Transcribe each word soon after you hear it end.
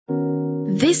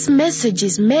This message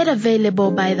is made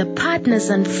available by the partners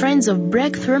and friends of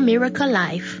Breakthrough Miracle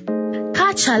Life.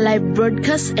 Catch our live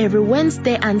broadcasts every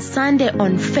Wednesday and Sunday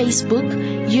on Facebook,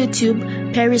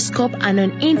 YouTube, Periscope, and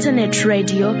on internet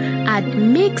radio at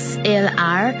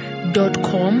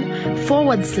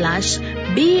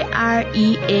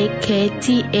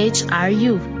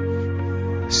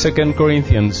mixlr.com/BREAKTHRU. 2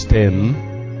 Corinthians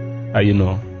 10,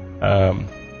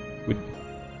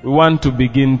 we want to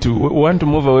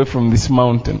move away from this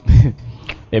mountain.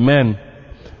 Amen.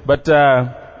 But,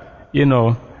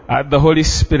 the Holy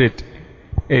Spirit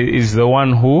is the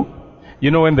one who,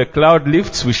 when the cloud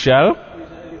lifts, we shall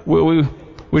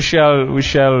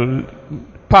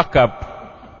pack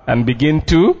up and begin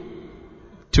to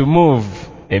move.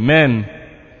 Amen.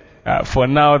 For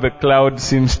now, the cloud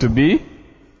seems to be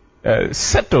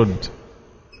settled.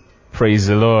 Praise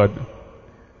the Lord.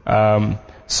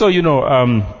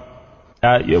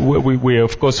 We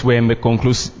of course we're in the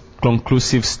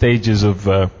conclusive stages of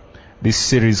this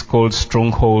series called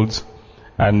Strongholds,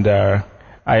 and I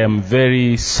am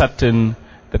very certain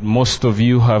that most of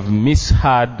you have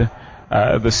misheard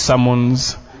the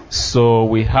sermons, so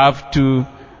we have to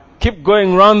keep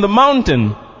going round the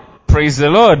mountain. Praise the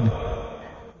Lord.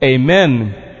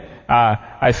 Amen.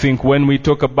 I think when we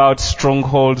talk about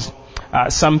strongholds,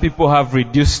 some people have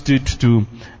reduced it to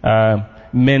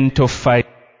mental fight,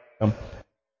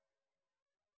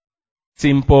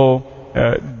 simple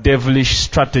devilish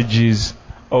strategies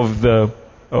of the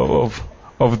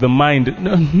mind.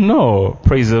 No,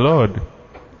 praise the Lord.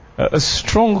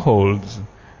 Strongholds.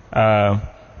 Well,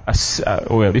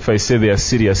 if I say they are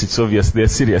serious, it's obvious they are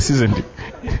serious, isn't it?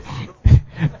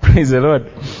 Praise the Lord.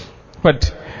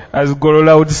 But as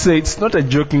Gorola would say, it's not a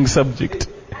joking subject.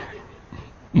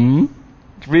 It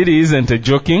really isn't a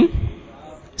joking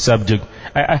subject.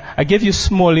 I gave you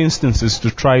small instances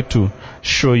to try to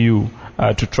show you,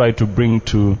 to try to bring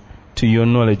to your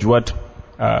knowledge what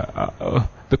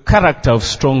the character of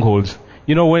strongholds.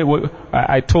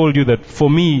 I told you that for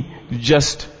me,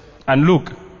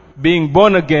 being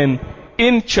born again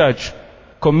in church,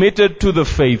 committed to the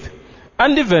faith,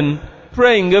 and even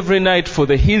praying every night for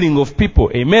the healing of people.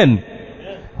 Amen.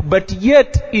 But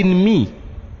yet in me,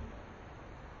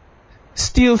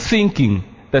 still thinking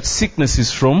that sickness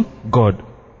is from God.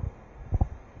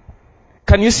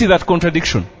 Can you see that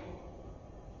contradiction?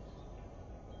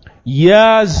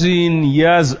 Years in,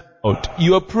 years out,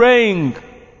 you are praying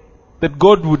that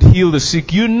God would heal the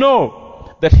sick. You know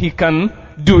that He can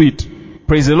do it.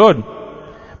 Praise the Lord.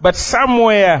 But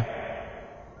somewhere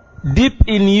deep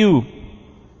in you,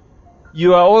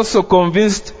 you are also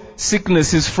convinced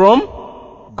sickness is from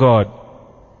God.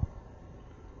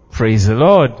 Praise the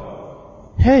Lord.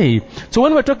 Hey, so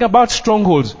when we're talking about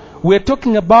strongholds, we're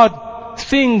talking about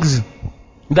things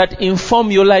that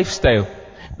inform your lifestyle.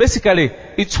 Basically,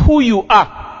 it's who you are,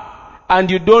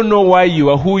 and you don't know why you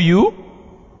are who you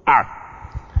are.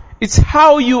 It's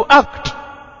how you act,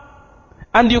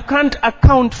 and you can't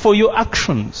account for your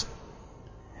actions.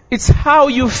 It's how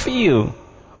you feel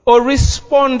or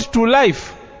respond to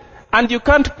life, and you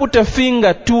can't put a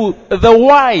finger to the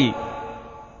why.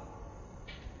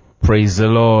 Praise the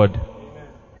Lord.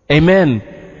 Amen.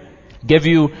 Gave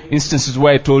you instances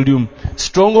where I told you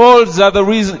strongholds are the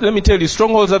reason. Let me tell you,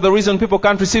 strongholds are the reason people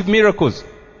can't receive miracles.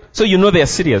 So you know they are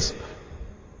serious.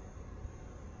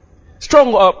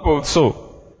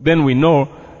 So then we know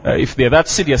if they are that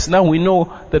serious. Now we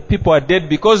know that people are dead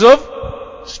because of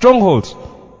strongholds.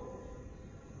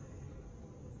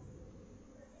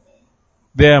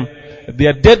 They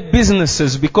are dead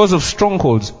businesses because of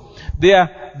strongholds. They are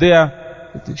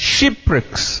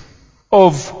shipwrecks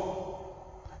of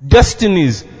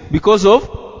destinies because of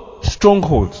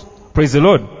strongholds. Praise the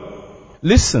Lord.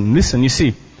 Listen, you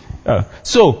see.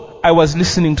 So I was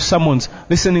listening to sermons,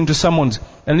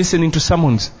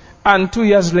 and 2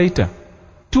 years later,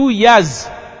 2 years,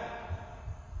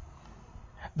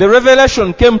 the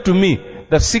revelation came to me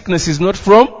that sickness is not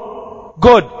from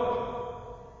God.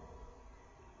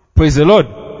 Praise the Lord.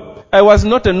 I was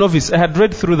not a novice. I had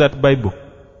read through that Bible.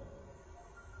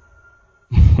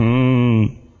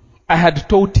 I had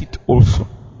taught it also.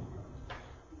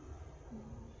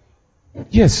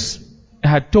 Yes, I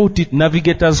had taught it,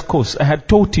 Navigator's Course. I had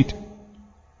taught it.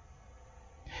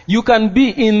 You can be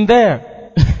in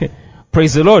there,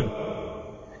 praise the Lord,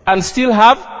 and still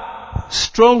have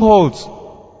strongholds.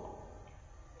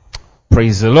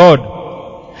 Praise the Lord.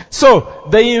 So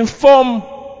they inform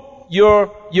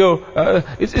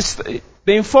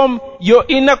they inform your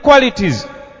inner qualities.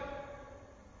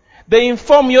 They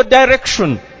inform your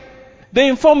direction. They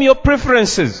inform your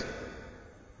preferences.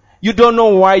 You don't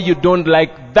know why you don't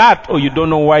like that, or you don't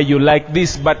know why you like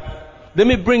this, but let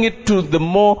me bring it to the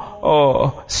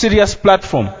more serious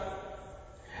platform.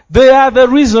 They are the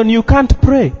reason you can't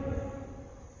pray.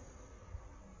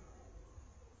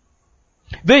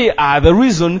 They are the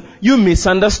reason you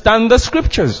misunderstand the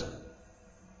scriptures.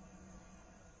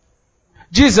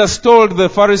 Jesus told the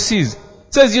Pharisees,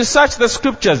 says, you search the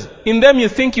scriptures, in them you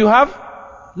think you have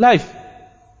life.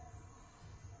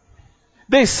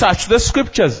 They search the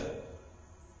scriptures,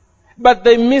 but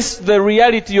they miss the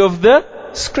reality of the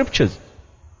scriptures.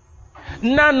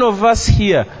 None of us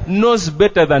here knows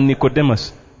better than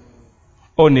Nicodemus.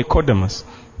 Or Nicodemus.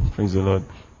 Praise the Lord.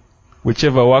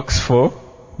 Whichever works for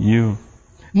you.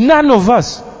 None of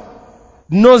us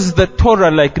knows the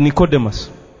Torah like Nicodemus.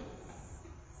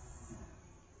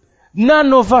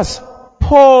 None of us.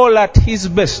 Paul at his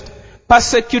best,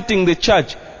 persecuting the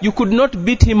church. You could not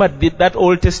beat him at that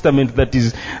Old Testament that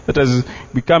has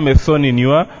become a thorn in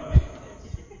your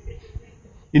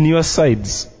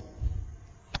sides.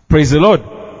 Praise the Lord.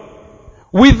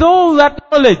 With all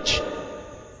that knowledge,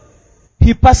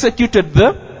 he persecuted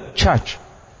the church.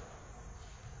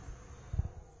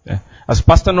 As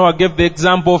Pastor Noah gave the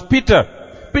example of Peter.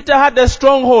 Peter had a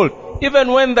stronghold,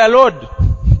 even when the Lord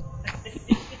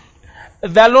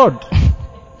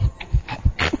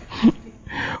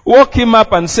woke him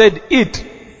up and said, eat.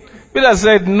 Peter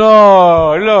said,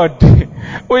 no, Lord,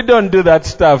 we don't do that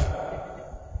stuff.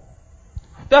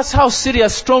 That's how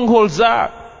serious strongholds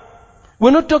are.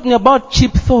 We're not talking about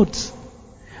cheap thoughts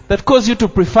that cause you to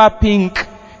prefer pink,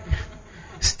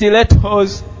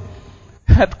 stilettos,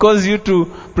 that cause you to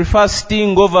prefer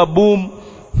Sting over Boom.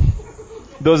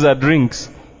 Those are drinks.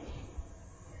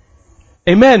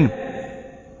 Amen.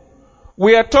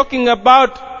 We are talking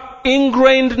about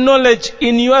ingrained knowledge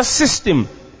in your system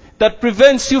that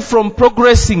prevents you from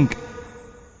progressing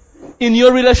in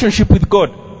your relationship with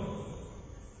God.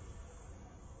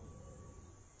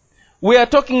 We are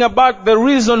talking about the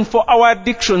reason for our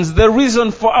addictions, the reason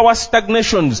for our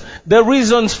stagnations, the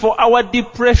reasons for our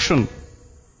depression.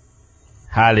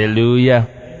 Hallelujah.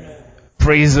 Amen.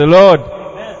 Praise the Lord.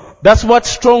 Amen. That's what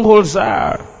strongholds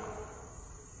are.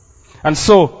 And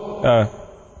so,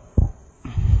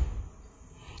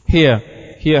 Hear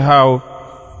how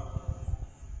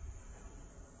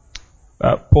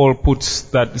Paul puts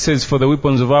that. It says, for the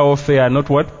weapons of our warfare are not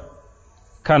what?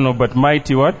 Carnal, but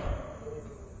mighty what?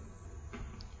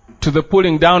 To the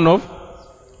pulling down of.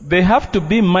 They have to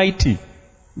be mighty.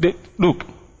 Look,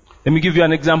 let me give you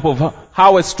an example of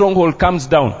how a stronghold comes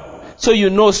down. So you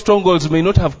know strongholds may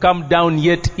not have come down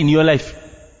yet in your life.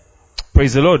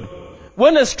 Praise the Lord.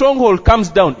 When a stronghold comes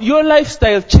down, your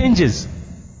lifestyle changes.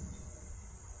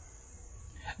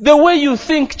 The way you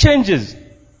think changes.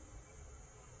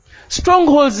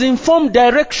 Strongholds inform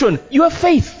direction, your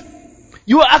faith,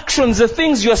 your actions, the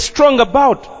things you are strong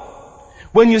about.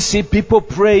 When you see people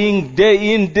praying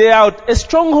day in, day out, a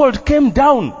stronghold came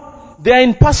down. They are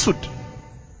in pursuit.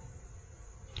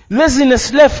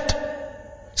 Laziness left.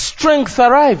 Strength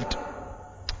arrived.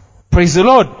 Praise the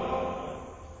Lord.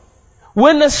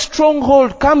 When a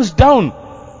stronghold comes down,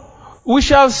 we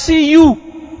shall see you.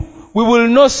 We will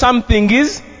know something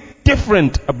is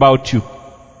different about you.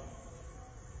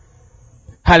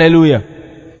 Hallelujah.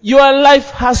 Your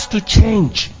life has to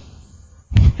change.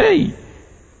 Hey.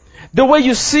 The way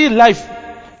you see life,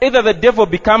 either the devil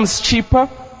becomes cheaper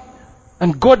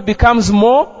and God becomes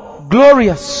more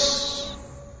glorious.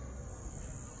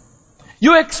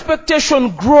 Your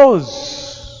expectation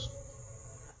grows.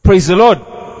 Praise the Lord.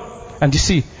 And you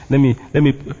see, let me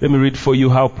read for you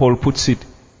how Paul puts it.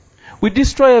 We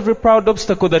destroy every proud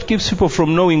obstacle that keeps people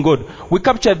from knowing God. We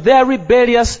capture their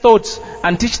rebellious thoughts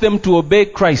and teach them to obey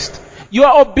Christ.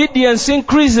 Your obedience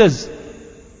increases.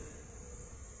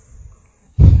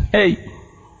 Hey.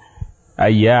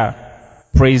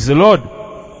 Praise the Lord.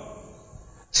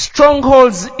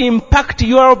 Strongholds impact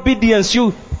your obedience.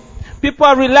 People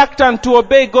are reluctant to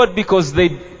obey God because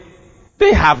they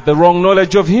have the wrong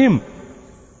knowledge of Him.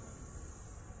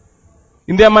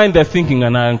 In their mind they're thinking,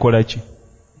 Anankolachi.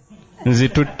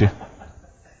 Nzitutte.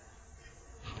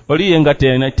 Oli yenga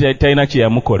taina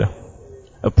kyeyamukola.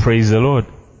 Praise the Lord.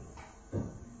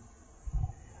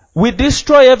 We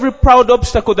destroy every proud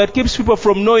obstacle that keeps people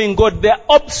from knowing God. There are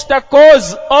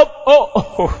obstacles.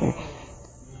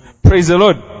 Praise the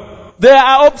Lord. There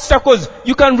are obstacles.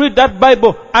 You can read that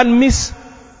Bible and miss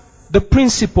the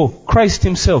principle, Christ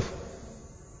Himself.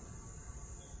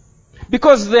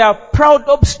 Because there are proud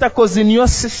obstacles in your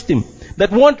system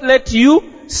that won't let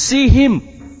you see Him.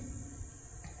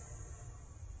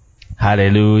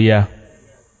 Hallelujah.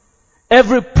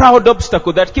 Every proud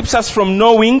obstacle that keeps us from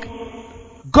knowing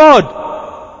God.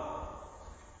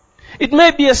 It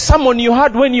may be a sermon you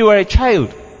heard when you were a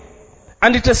child,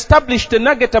 and it established a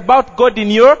nugget about God in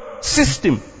your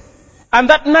system. And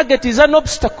that nugget is an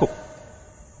obstacle.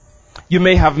 You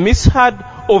may have misheard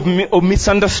or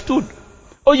misunderstood.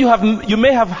 Or you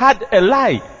may have had a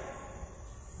lie.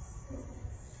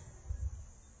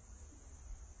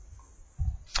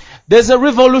 There's a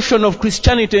revolution of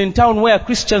Christianity in town where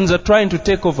Christians are trying to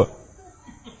take over.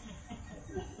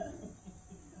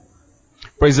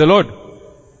 Praise the Lord.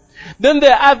 Then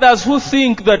there are others who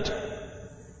think that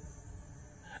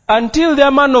until the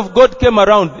man of God came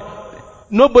around,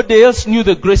 nobody else knew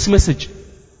the grace message.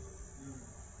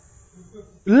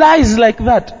 Lies like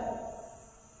that.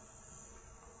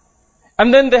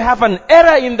 And then they have an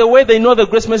error in the way they know the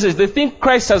grace message. They think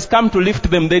Christ has come to lift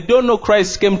them. They don't know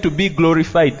Christ came to be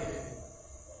glorified.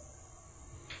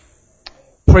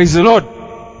 Praise the Lord.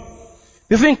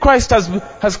 You think Christ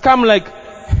has come like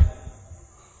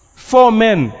 4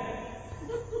 men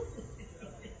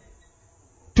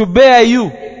to bear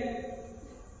you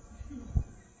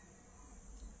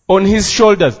on his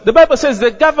shoulders. The Bible says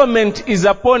the government is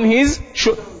upon his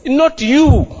shoulders, not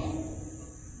you.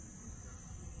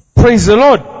 Praise the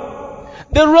Lord.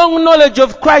 The wrong knowledge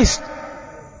of Christ.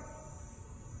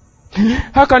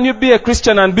 How can you be a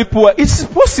Christian and be poor? It's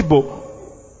possible.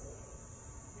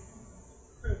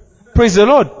 Praise the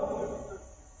Lord.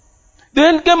 The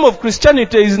end game of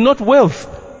Christianity is not wealth.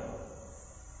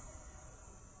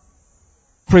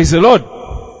 Praise the Lord.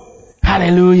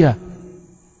 Hallelujah.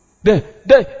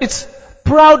 It's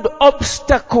proud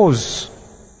obstacles.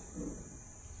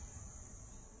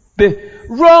 The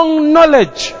wrong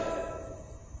knowledge.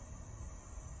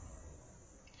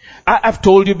 I've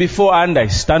told you before and I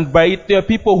stand by it. There are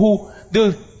people who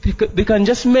they can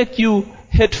just make you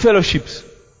hate fellowships.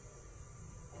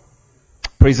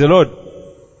 Praise the Lord.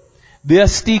 Their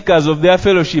stickers of their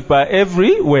fellowship are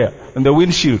everywhere. On the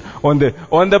windshield, on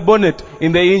the bonnet,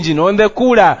 in the engine, on the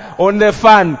cooler, on the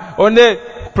fan, on the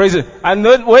praise. And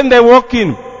when they walk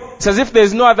in, it's as if there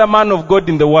is no other man of God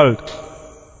in the world.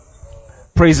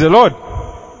 Praise the Lord.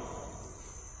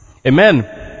 Amen.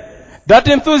 That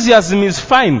enthusiasm is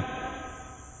fine.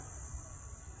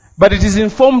 But it is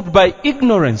informed by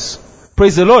ignorance.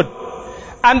 Praise the Lord.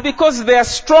 And because they are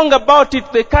strong about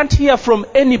it, they can't hear from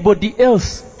anybody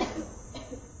else.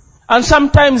 And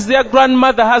sometimes their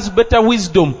grandmother has better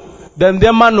wisdom than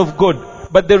their man of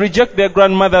God, but they reject their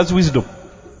grandmother's wisdom.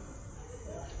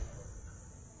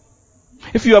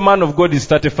 If your man of God is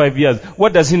 35 years,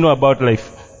 what does he know about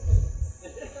life?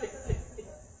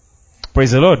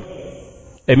 Praise the Lord.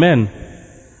 Amen.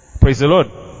 Praise the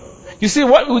Lord. You see,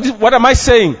 what am I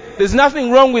saying? There's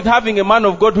nothing wrong with having a man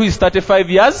of God who is 35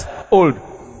 years old.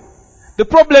 The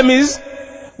problem is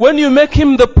when you make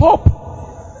him the Pope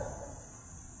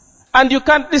and you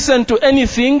can't listen to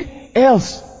anything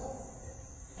else.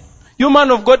 Your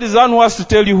man of God is the one who has to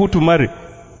tell you who to marry.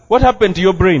 What happened to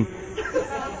your brain?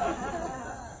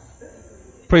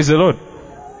 Praise the Lord.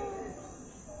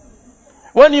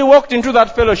 When you walked into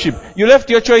that fellowship, you left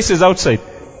your choices outside.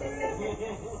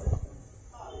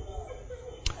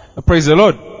 Praise the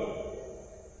Lord.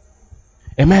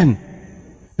 Amen.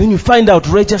 Then you find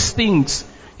outrageous things.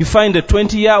 You find a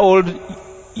 20-year-old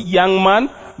young man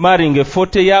marrying a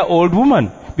 40-year-old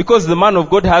woman. Because the man of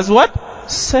God has what?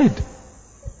 Said.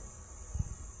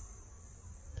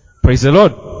 Praise the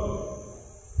Lord.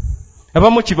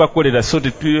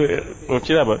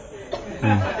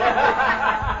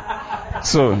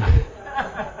 So,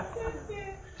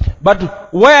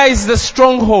 but where is the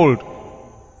stronghold?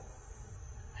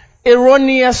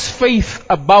 Erroneous faith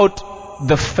about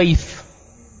the faith.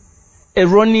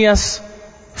 Erroneous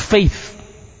faith.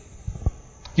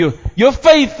 Your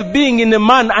faith being in a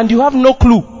man and you have no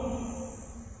clue.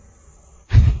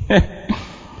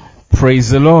 Praise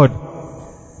the Lord.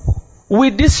 We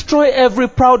destroy every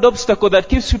proud obstacle that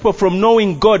keeps people from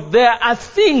knowing God. There are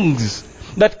things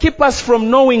that keep us from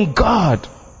knowing God.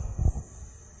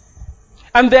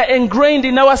 And they're ingrained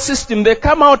in our system. They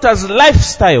come out as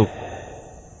lifestyle.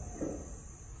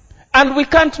 And we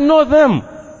can't know them.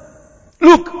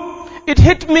 Look, it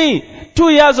hit me 2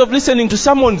 years of listening to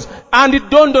sermons, and it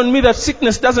dawned on me that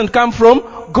sickness doesn't come from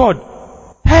God.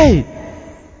 Hey!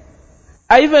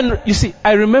 I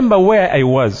remember where I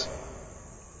was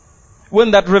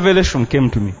when that revelation came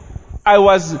to me. I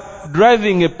was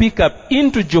driving a pickup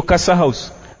into Jokasa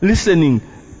house, listening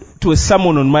to a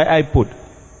sermon on my iPod.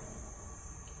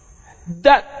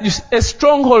 A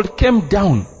stronghold came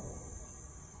down.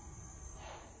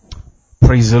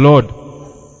 Praise the Lord.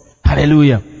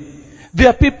 Hallelujah. There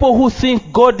are people who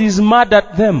think God is mad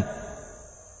at them.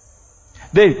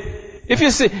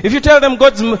 If you tell them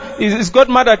is God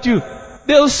mad at you,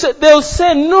 they'll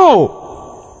say no.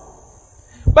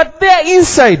 But their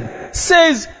inside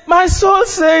says, my soul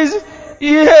says,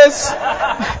 yes.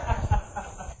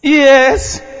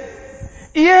 Yes.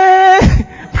 Yeah.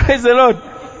 Praise the Lord.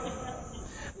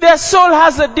 Their soul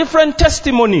has a different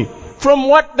testimony from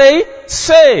what they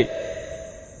say.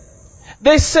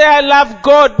 They say, I love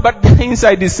God, but the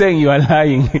inside is saying, you are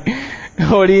lying.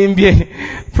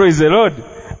 Praise the Lord.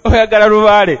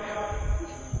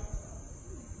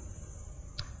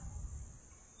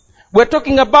 We're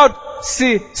talking about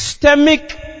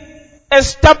systemic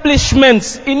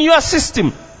establishments in your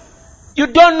system. You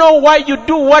don't know why you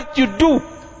do what you do.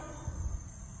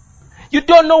 You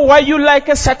don't know why you like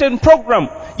a certain program.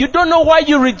 You don't know why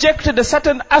you rejected a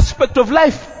certain aspect of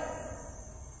life.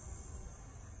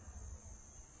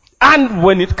 And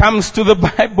when it comes to the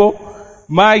Bible,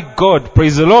 my God,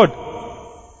 praise the Lord,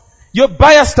 you're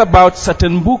biased about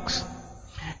certain books.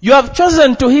 You have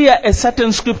chosen to hear a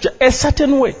certain scripture a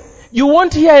certain way. You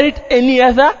won't hear it any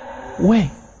other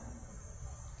way.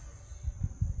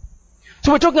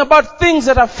 So we're talking about things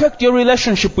that affect your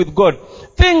relationship with God.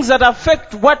 Things that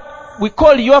affect what we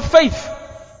call your faith.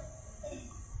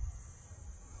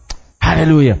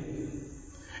 Hallelujah.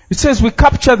 It says we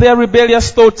capture their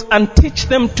rebellious thoughts and teach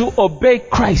them to obey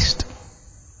Christ.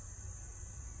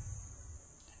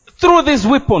 Through these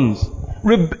weapons,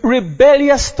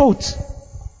 rebellious thoughts.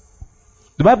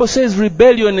 The Bible says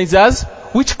rebellion is as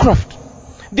witchcraft.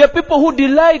 There are people who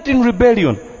delight in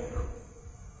rebellion.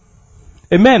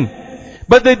 Amen.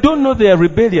 But they don't know they are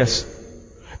rebellious.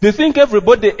 They think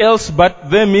everybody else but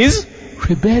them is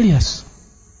rebellious.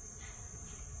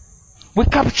 We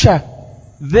capture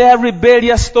their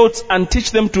rebellious thoughts and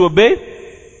teach them to obey.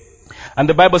 And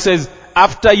the Bible says,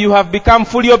 after you have become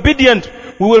fully obedient,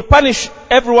 we will punish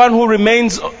everyone who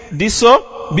remains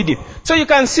disobedient. So you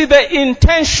can see the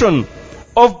intention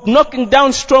of knocking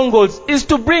down strongholds is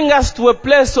to bring us to a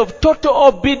place of total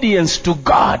obedience to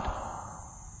God.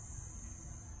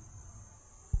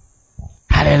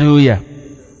 Hallelujah.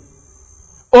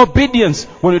 Obedience.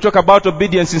 When we talk about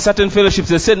obedience in certain fellowships,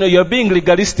 they say, no, you're being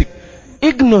legalistic.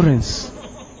 Ignorance.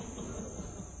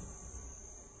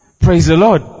 Praise the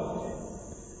Lord.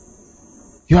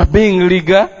 You are being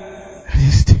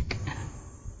legalistic.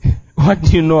 What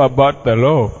do you know about the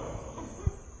law?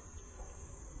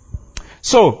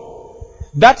 So,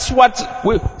 that's what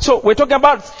we're talking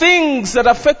about things that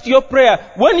affect your prayer.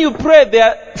 When you pray, there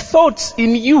are thoughts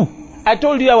in you. I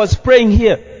told you I was praying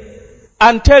here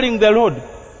and telling the Lord,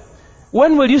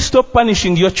 when will you stop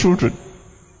punishing your children?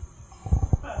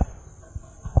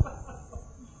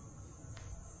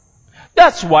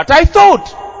 That's what I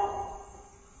thought.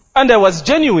 And I was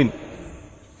genuinely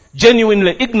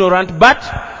ignorant, but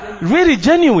really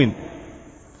genuine.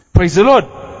 Praise the Lord.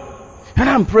 And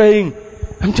I'm praying.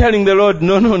 I'm telling the Lord,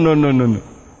 no.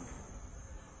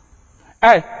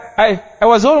 I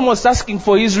was almost asking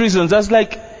for His reasons. I was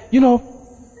like,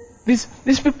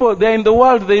 these people, they're in the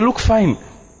world, they look fine.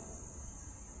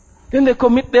 Then they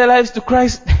commit their lives to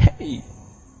Christ.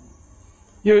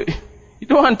 You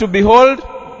don't want to behold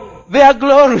their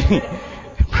glory.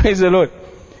 Praise the Lord.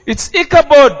 It's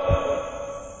Ichabod.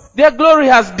 Their glory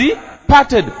has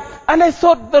departed. And I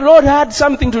thought the Lord had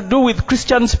something to do with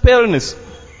Christian paleness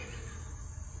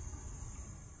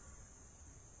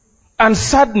and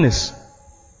sadness.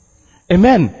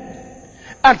 Amen.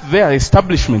 At their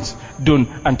establishments,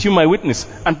 and you my witness,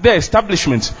 at their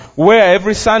establishments, where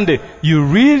every Sunday you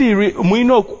really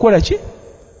mwino okukola ki?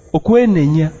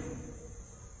 Okwenenya.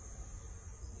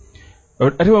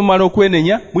 Ate mwana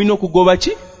okwenenya, mwino okugoba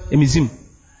ki? Emizimu.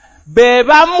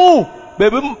 Bebamu.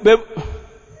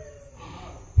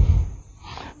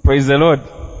 Praise the Lord.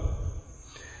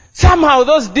 Somehow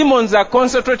those demons are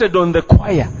concentrated on the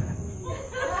choir.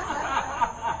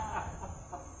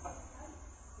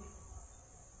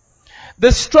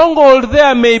 The stronghold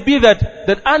there may be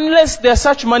that unless there's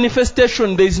such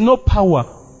manifestation, there is no power.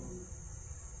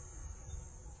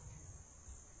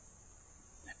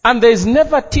 And there is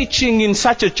never teaching in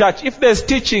such a church. If there's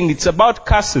teaching, it's about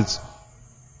curses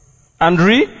and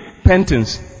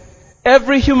repentance.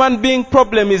 Every human being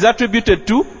problem is attributed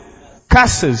to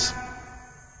curses.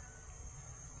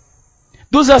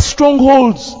 Those are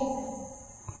strongholds.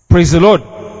 Praise the Lord.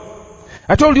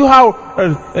 I told you how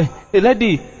a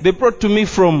lady they brought to me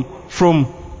from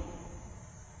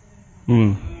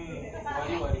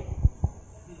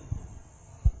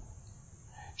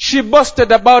she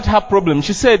boasted about her problem.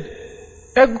 She said,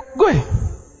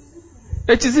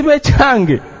 ekizibu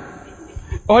ekyange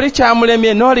oli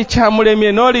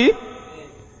kyamulemye noli.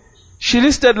 She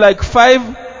listed like five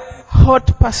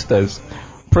hot pastors.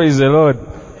 Praise the Lord.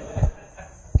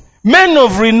 Men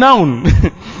of renown.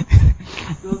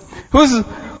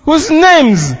 whose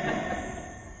names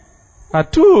are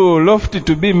too lofty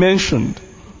to be mentioned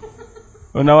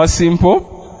on our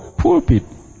simple pulpit.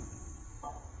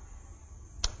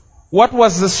 What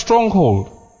was the stronghold?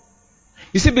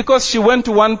 You see, because she went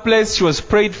to one place, she was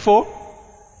prayed for,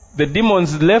 the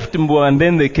demons left Mbo and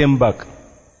then they came back.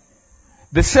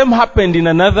 The same happened in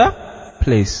another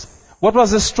place. What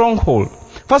was the stronghold?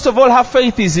 First of all, her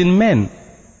faith is in men.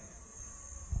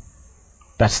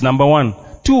 That's number one.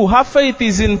 Two, her faith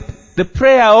is in the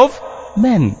prayer of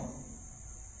men.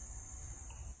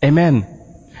 Amen.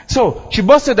 So, she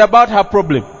boasted about her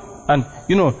problem. And,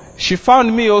 she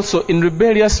found me also in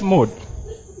rebellious mode.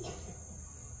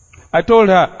 I told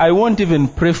her, I won't even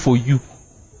pray for you.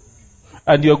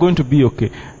 And you're going to be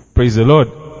okay. Praise the Lord.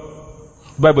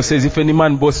 The Bible says, if any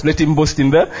man boasts, let him boast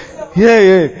in the...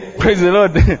 Yeah. Praise the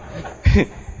Lord.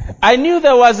 I knew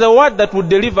there was a word that would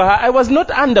deliver her. I was not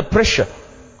under pressure.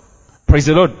 Praise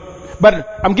the Lord.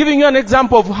 But I'm giving you an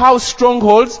example of how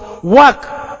strongholds work,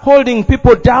 holding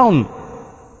people down.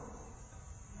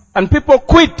 And people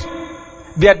quit.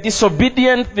 They are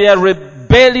disobedient. They are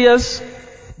rebellious.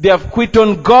 They have quit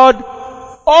on God.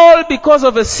 All because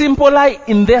of a simple lie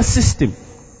in their system.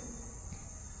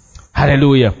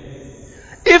 Hallelujah.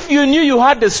 If you knew you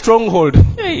had a stronghold,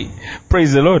 hey,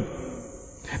 praise the Lord.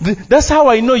 That's how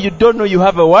I know you don't know you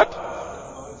have a what?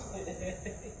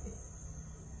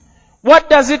 What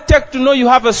does it take to know you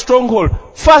have a stronghold?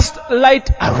 First, light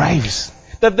arrives.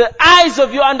 That the eyes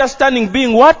of your understanding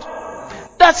being what?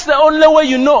 That's the only way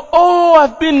you know,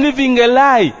 I've been living a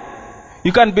lie.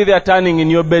 You can't be there turning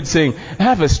in your bed saying, I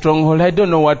have a stronghold, I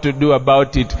don't know what to do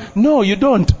about it. No, you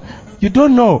don't. You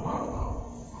don't know.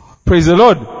 Praise the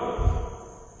Lord.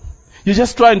 You're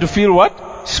just trying to feel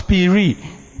what? Spirit.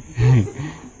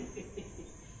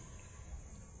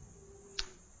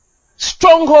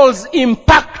 Strongholds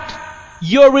impact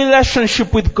your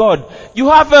relationship with God. You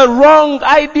have a wrong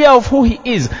idea of who He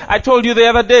is. I told you the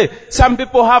other day, some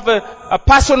people have a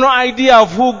personal idea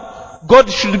of who God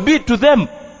should be to them.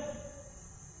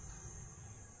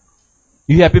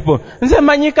 You hear people, nze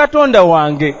manyi katonda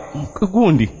wange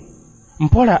gundi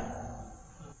mpola.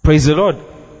 Praise the Lord.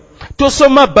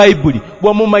 Tosoma Bible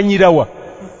bwamumanyirawa.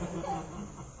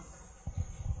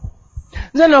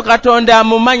 Nze no katonda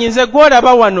amumanyi nze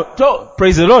gwolaba wano.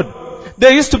 Praise the Lord.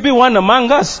 There used to be one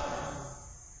among us.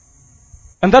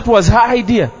 And that was her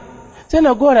idea. Nze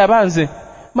no gwolaba nze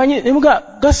manyi emuga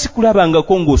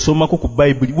gasikulabangako ng'osomako ku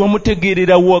Bible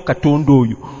wamutegeererawo katonda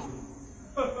oyo.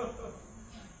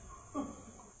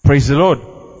 Praise the Lord.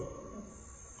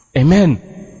 Amen.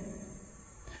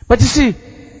 But you see,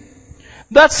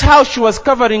 that's how she was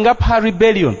covering up her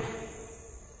rebellion.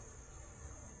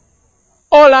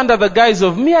 All under the guise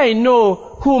of, me, I know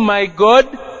who my God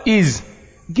is.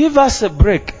 Give us a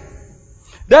break.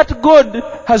 That God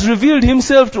has revealed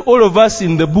Himself to all of us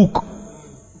in the book.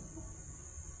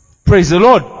 Praise the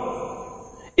Lord.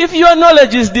 If your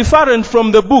knowledge is different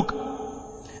from the book,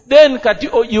 then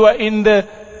you are in the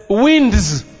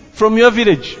winds from your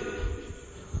village.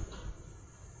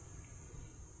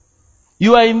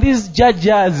 You are in these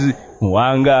judges.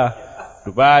 Mwanga,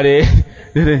 Tubare,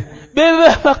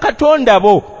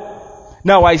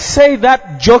 Now I say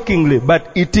that jokingly,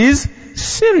 but it is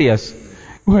serious.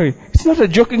 It's not a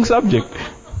joking subject.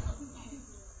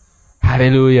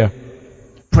 Hallelujah.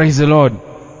 Praise the Lord.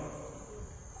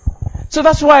 So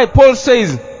that's why Paul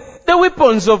says, the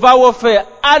weapons of our warfare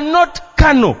are not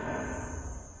carnal.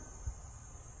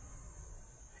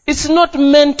 It's not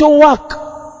mental work.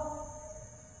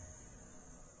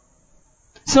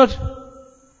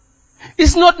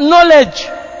 It's not knowledge.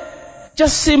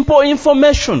 Just simple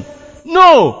information.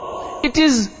 No. It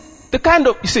is the kind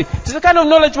of, it's the kind of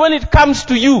knowledge when it comes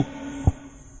to you.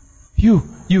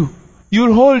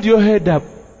 You'll hold your head up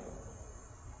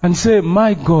and say,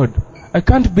 my God, I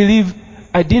can't believe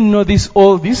I didn't know this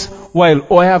all this while,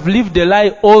 or I have lived a lie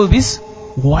all this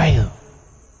while.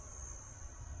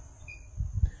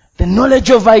 The knowledge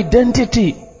of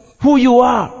identity, who you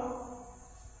are.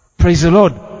 Praise the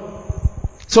Lord.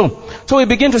 So we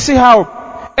begin to see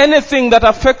how anything that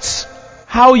affects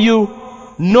how you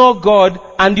know God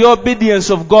and your obedience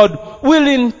of God will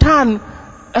in turn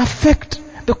affect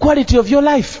the quality of your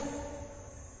life.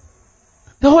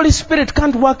 The Holy Spirit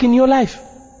can't work in your life.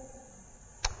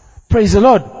 Praise the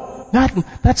Lord.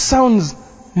 That sounds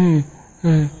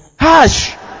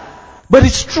harsh, but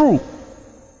it's true.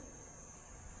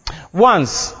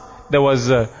 Once there was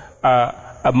a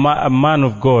man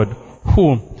of God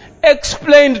who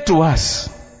explained to us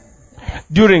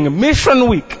during mission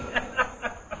week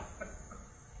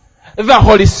The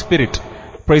Holy Spirit.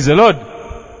 Praise the Lord.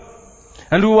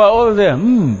 And we were all there.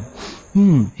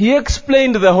 He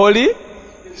explained the Holy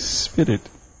Spirit.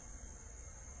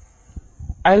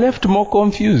 I left more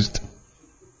confused.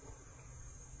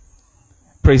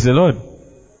 Praise the Lord.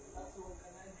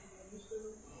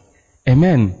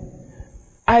 Amen.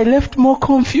 I left more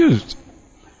confused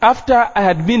after I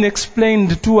had been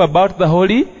explained to about the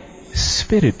Holy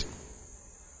Spirit.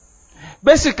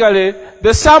 Basically,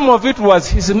 the sum of it was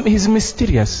he's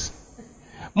mysterious.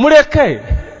 Mureke.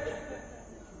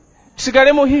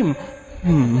 Sigale muhimu.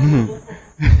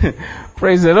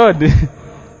 Praise the Lord.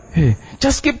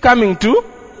 Just keep coming to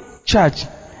church.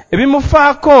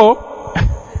 Ebimufako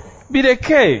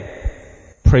bireke.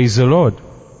 Praise the Lord.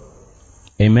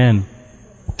 Amen.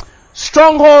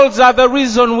 Strongholds are the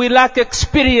reason we lack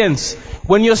experience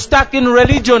when you're stuck in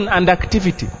religion and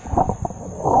activity.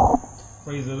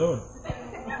 Praise the Lord.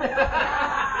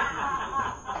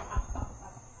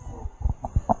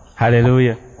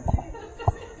 Hallelujah.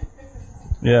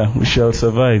 Yeah, we shall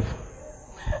survive.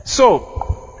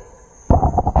 So,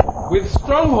 with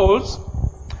strongholds,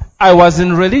 I was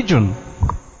in religion.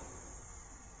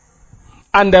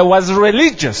 And I was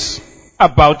religious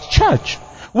about church.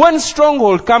 When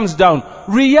stronghold comes down,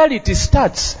 reality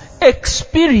starts.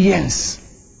 Experience.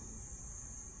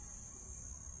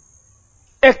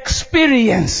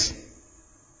 Experience.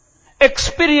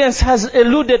 Experience has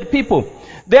eluded people.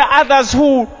 There are others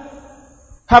who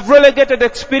have relegated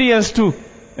experience to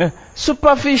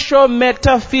superficial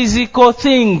metaphysical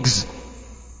things.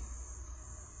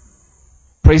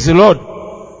 Praise the Lord.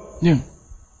 Yeah.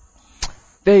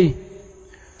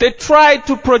 They try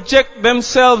to project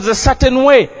themselves a certain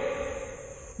way.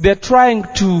 They're trying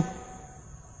to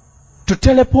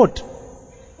teleport.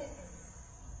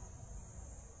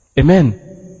 Amen.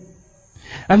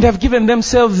 And they have given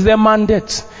themselves their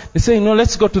mandates. They say, no,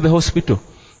 let's go to the hospital.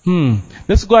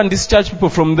 Let's go and discharge people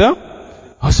from the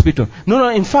hospital. No,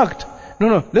 in fact,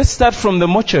 let's start from the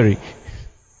mortuary.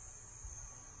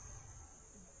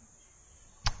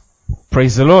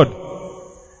 Praise the Lord.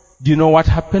 Do you know what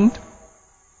happened?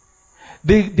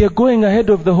 They're going ahead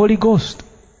of the Holy Ghost.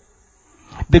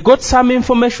 They got some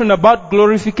information about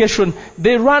glorification.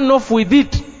 They ran off with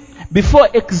it before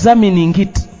examining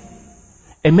it.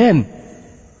 Amen.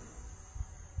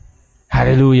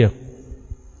 Hallelujah.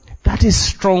 That is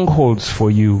strongholds for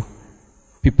you,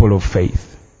 people of faith.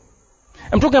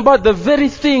 I'm talking about the very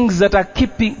things that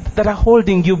are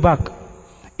holding you back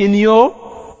in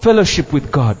your fellowship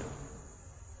with God.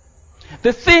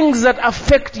 The things that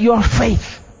affect your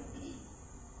faith.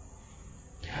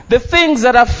 The things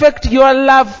that affect your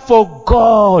love for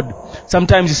God.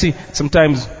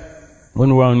 Sometimes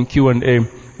when we're on Q&A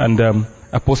and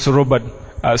Apostle Robert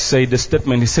said a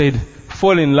statement, he said,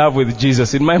 fall in love with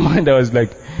Jesus. In my mind I was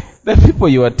like, the people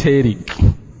you are telling,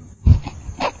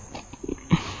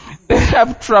 they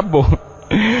have trouble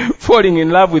falling in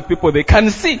love with people they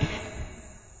can see.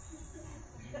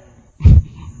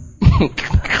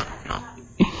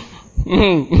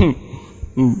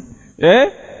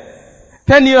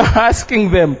 Then you're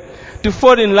asking them to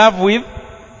fall in love with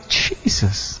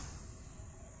Jesus.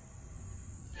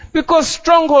 Because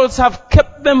strongholds have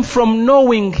kept them from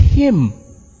knowing Him.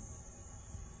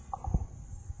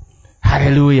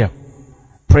 Hallelujah.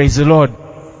 Praise the Lord.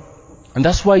 And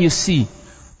that's why you see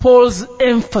Paul's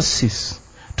emphasis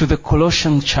to the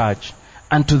Colossian church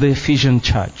and to the Ephesian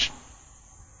church.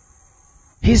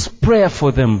 His prayer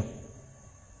for them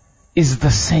is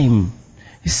the same.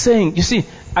 He's saying, you see,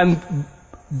 and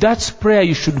that's prayer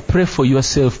you should pray for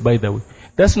yourself, by the way.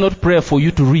 That's not prayer for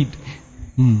you to read.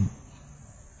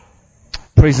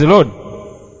 Praise the Lord.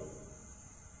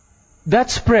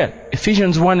 That's prayer.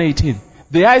 Ephesians 1:18.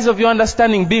 The eyes of your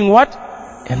understanding being what?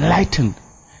 Enlightened.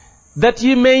 That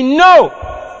ye may know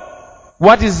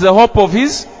what is the hope of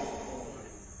His.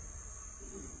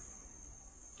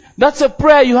 That's a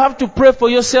prayer you have to pray for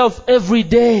yourself every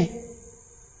day.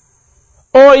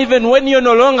 Or even when you're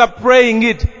no longer praying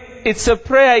it, it's a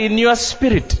prayer in your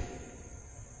spirit.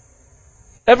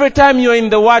 Every time you're in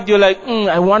the Word, you're like,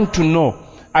 I want to know.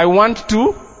 I want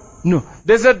to know.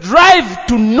 There's a drive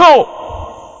to know.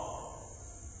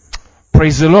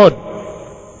 Praise the Lord.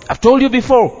 I've told you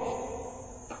before.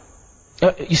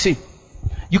 You see,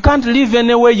 you can't live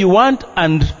any way you want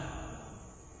and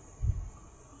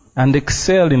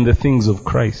excel in the things of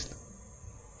Christ.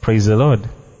 Praise the Lord.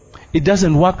 It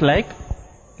doesn't work like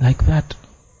that.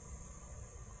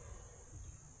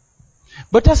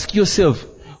 But ask yourself,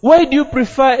 why do you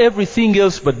prefer everything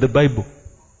else but the Bible?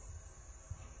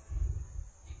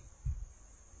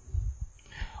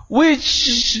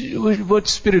 What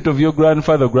spirit of your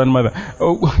grandfather, grandmother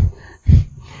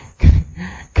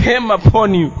came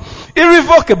upon you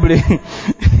irrevocably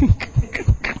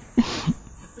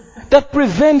that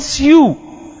prevents you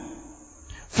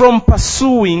from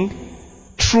pursuing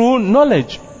true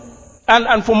knowledge?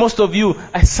 And for most of you,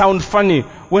 I sound funny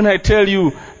when I tell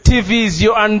you TV is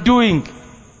your undoing.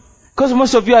 Because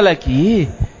most of you are like,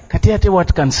 Katiate,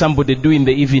 what can somebody do in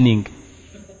the evening?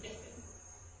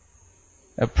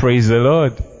 Praise the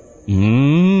Lord.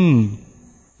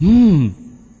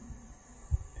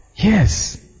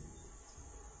 Yes.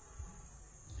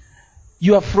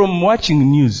 You are from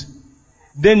watching news.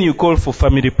 Then you call for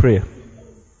family prayer.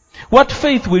 What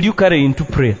faith will you carry into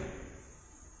prayer?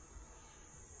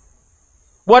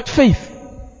 What faith?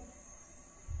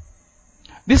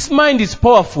 This mind is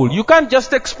powerful. You can't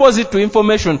just expose it to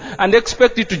information and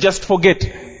expect it to just forget.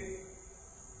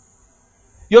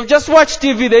 You have just watched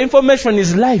TV, the information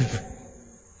is live.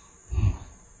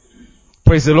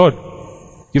 Praise the Lord.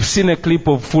 You've seen a clip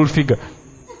of full figure.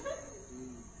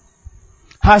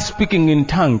 Her speaking in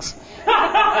tongues.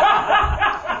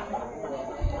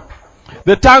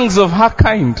 The tongues of her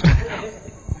kind.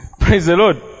 Praise the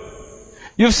Lord.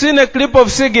 You've seen a clip of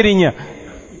Segirinya.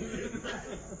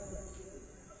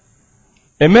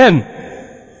 Amen.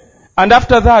 And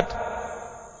after that,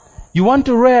 you want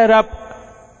to rear up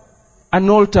an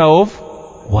altar of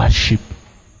worship.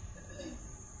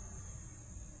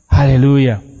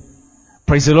 Hallelujah.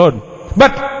 Praise the Lord.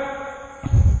 But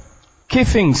key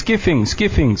things.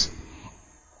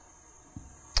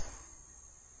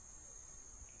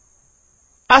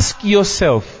 Ask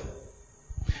yourself,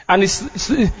 and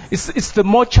it's the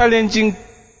more challenging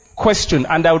question,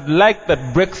 and I would like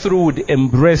that Breakthrough would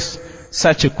embrace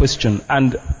such a question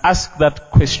and ask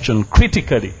that question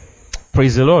critically.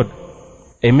 Praise the Lord.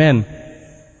 Amen.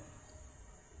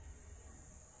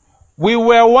 We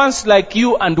were once like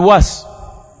you and worse.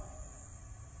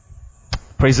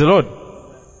 Praise the Lord.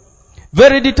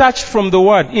 Very detached from the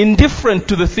word, indifferent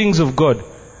to the things of God.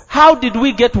 How did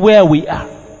we get where we are?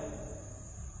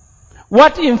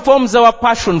 What informs our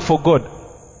passion for God?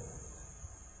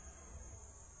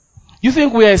 You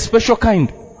think we are a special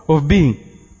kind of being?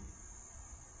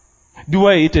 Do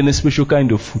I eat a special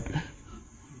kind of food?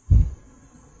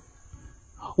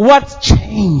 What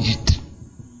changed?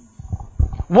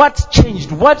 What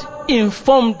changed? What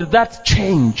informed that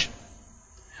change?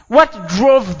 What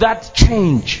drove that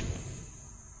change?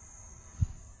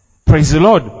 Praise the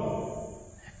Lord.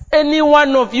 Any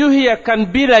one of you here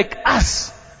can be like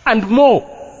us and more.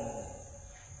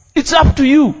 It's up to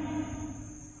you.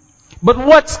 But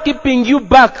what's keeping you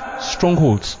back?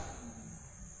 Strongholds.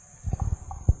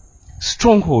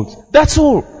 Strongholds. That's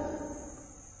all.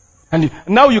 And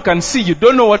now you can see you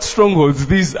don't know what strongholds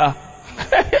these are.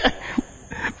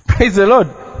 Praise the Lord.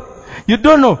 You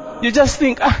don't know. You just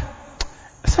think,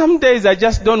 some days I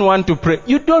just don't want to pray.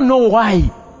 You don't know why.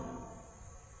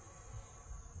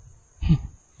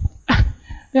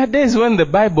 There are days when the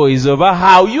Bible is over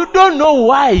how. You don't know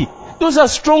why. Those are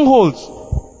strongholds.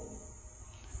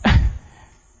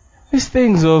 These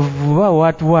things of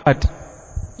what.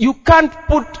 You can't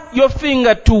put your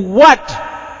finger to what.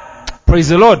 Praise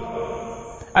the Lord.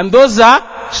 And those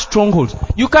are strongholds.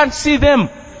 You can't see them.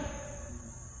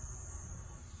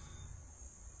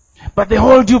 But they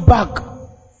hold you back.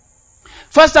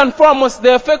 First and foremost,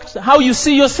 they affect how you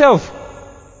see yourself,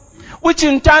 which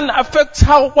in turn affects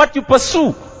what you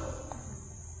pursue.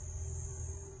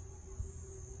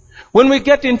 When we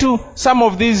get into some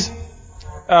of these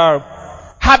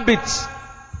habits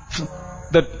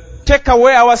that take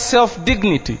away our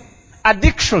self-dignity,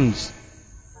 addictions,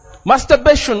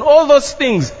 masturbation, all those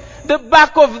things, the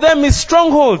back of them is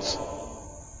strongholds.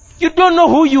 You don't know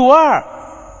who you are.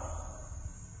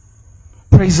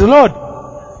 Praise the Lord.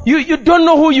 You don't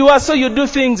know who you are, so you do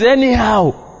things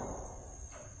anyhow.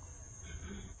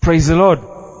 Praise the Lord.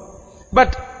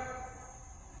 But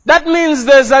that means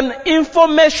there's an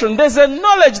information, there's a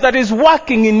knowledge that is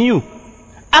working in you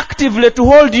actively to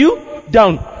hold you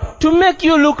down, to make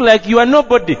you look like you are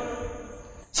nobody.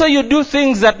 So you do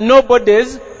things that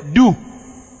nobodies do.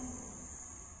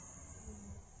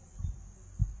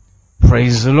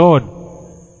 Praise the Lord.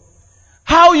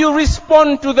 How you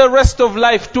respond to the rest of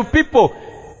life, to people,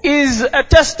 is a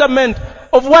testament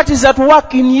of what is at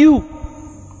work in you.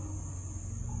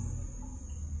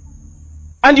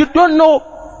 And you don't know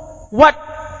what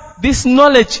this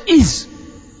knowledge is.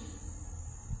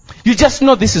 You just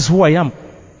know this is who I am.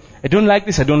 I don't like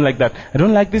this, I don't like that. I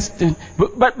don't like this.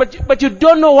 But you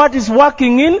don't know what is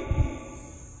working in.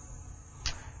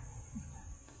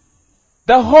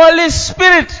 The Holy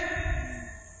Spirit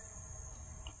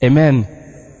Amen.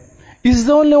 He's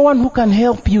the only one who can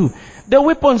help you. The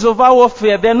weapons of our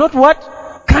warfare, they're not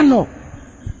what? Carnal.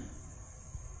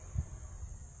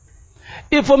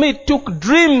 If for me it took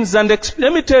dreams and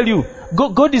let me tell you,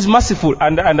 God is merciful.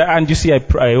 And you see,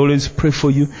 I always pray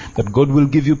for you that God will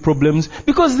give you problems,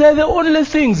 because they're the only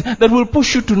things that will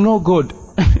push you to know God.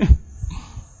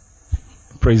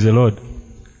 Praise the Lord.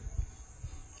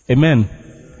 Amen.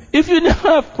 If you never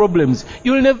have problems,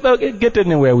 you'll never get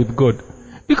anywhere with God,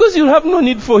 because you'll have no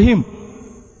need for Him.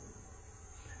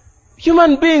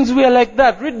 Human beings, we are like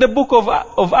that. Read the book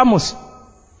of Amos.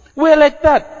 We are like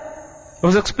that. I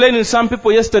was explaining to some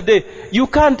people yesterday, you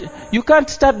can't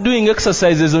start doing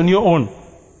exercises on your own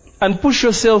and push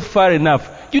yourself far enough.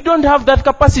 You don't have that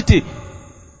capacity.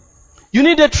 You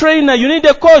need a trainer, you need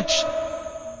a coach.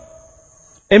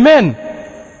 Amen.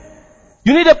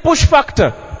 You need a push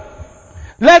factor.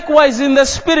 Likewise, in the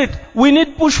spirit, we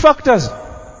need push factors.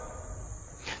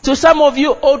 So some of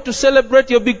you ought to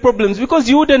celebrate your big problems, because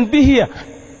you wouldn't be here.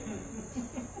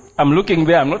 I'm looking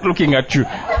there, I'm not looking at you.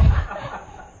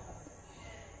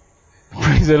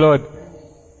 Praise the Lord.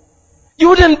 You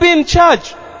wouldn't be in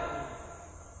charge.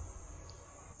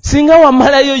 Singawa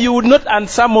Malayo, you would not, and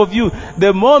some of you,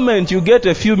 the moment you get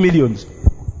a few millions,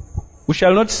 we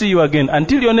shall not see you again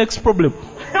until your next problem.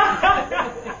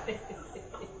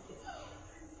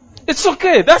 It's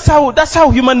okay. That's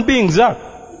how human beings are.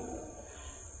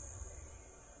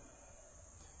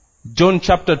 John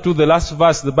chapter 2, the last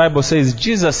verse, the Bible says,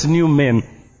 Jesus knew men.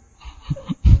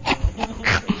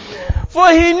 For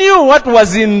He knew what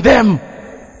was in them.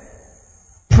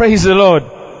 Praise the Lord.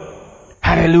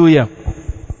 Hallelujah.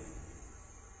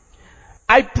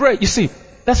 I pray, you see,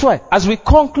 that's why, as we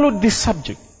conclude this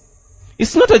subject,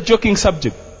 it's not a joking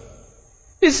subject.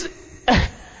 This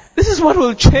is what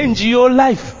will change your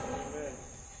life.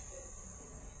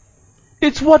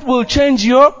 It's what will change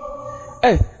your,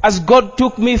 as God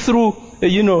took me through,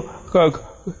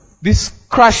 this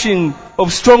crushing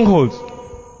of strongholds.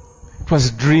 It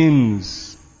was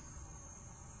dreams.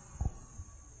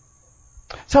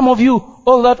 Some of you,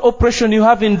 all that oppression you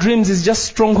have in dreams is just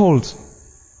strongholds.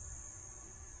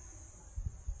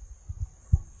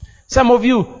 Some of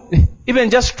you, even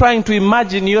just trying to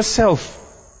imagine yourself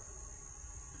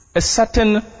a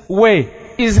certain way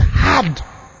is hard.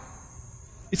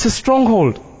 It's a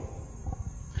stronghold.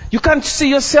 You can't see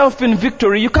yourself in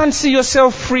victory. You can't see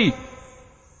yourself free.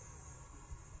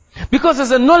 Because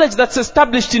there's a knowledge that's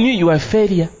established in you. You are a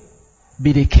failure.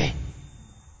 BDK.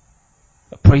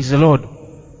 Praise the Lord.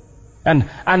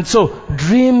 And so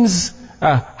dreams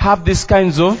have these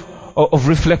kinds of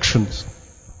reflections.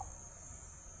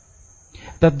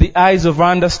 That the eyes of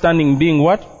our understanding being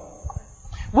what?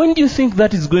 When do you think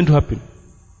that is going to happen?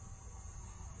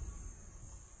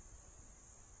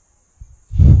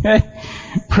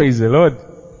 Praise the Lord.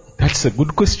 That's a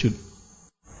good question.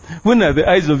 When are the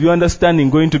eyes of your understanding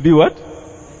going to be what?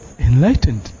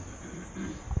 Enlightened.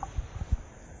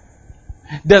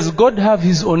 Does God have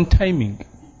His own timing?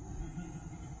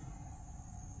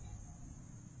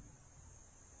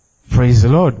 Praise the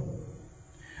Lord.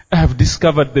 I have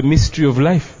discovered the mystery of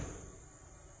life.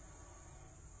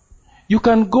 You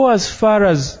can go as far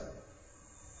as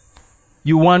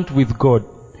you want with God.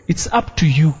 It's up to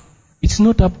you. It's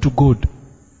not up to God.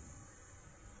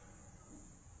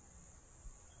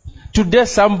 Today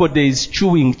somebody is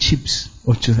chewing chips.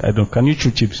 Can you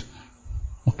chew chips?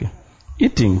 Okay.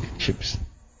 Eating chips.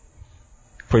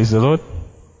 Praise the Lord.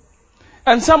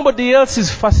 And somebody else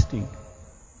is fasting.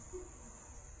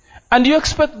 And you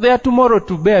expect their tomorrow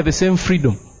to bear the same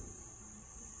freedom.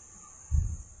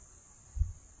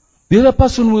 The other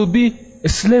person will be a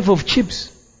slave of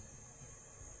chips.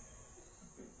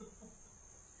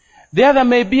 The other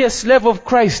may be a slave of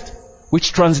Christ,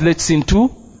 which translates into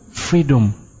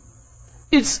freedom.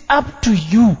 It's up to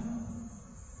you.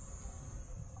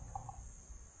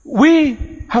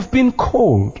 We have been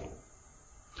called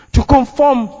to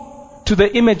conform to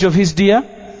the image of His dear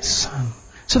Son,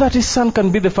 so that His Son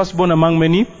can be the firstborn among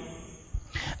many.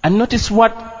 And notice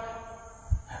what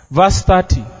verse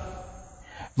 30.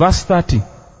 Verse 30.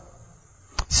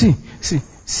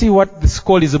 See what this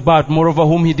call is about. Moreover,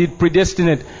 whom He did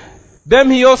predestinate,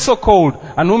 them He also called.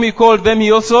 And whom He called, them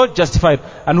He also justified.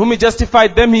 And whom He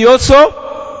justified, them He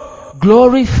also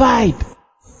glorified.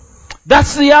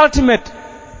 That's the ultimate.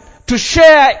 To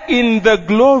share in the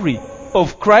glory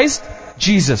of Christ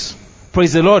Jesus.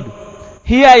 Praise the Lord.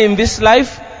 Here in this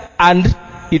life and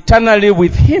eternally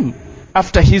with Him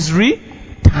after His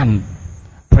return.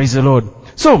 Praise the Lord.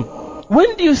 So,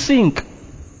 when do you think,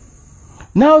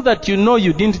 now that you know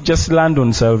you didn't just land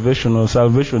on salvation, or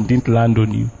salvation didn't land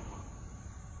on you,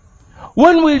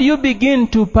 When will you begin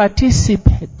to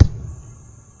participate?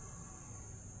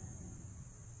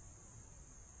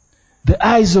 The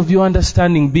eyes of your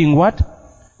understanding being what?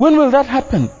 When will that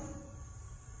happen?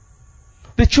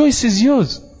 The choice is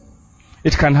yours.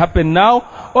 It can happen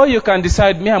now, or you can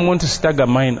decide, I'm going to stagger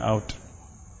mine out.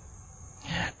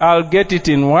 I'll get it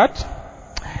in what?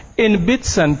 In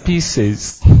bits and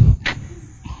pieces.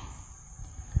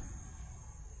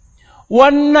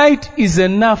 One night is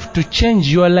enough to change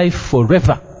your life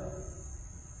forever.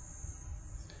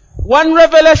 One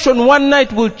revelation, one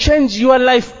night will change your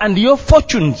life and your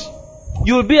fortunes.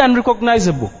 You will be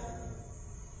unrecognizable.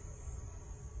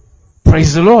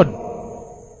 Praise the Lord.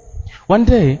 One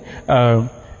day,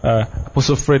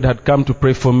 Apostle Fred had come to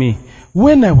pray for me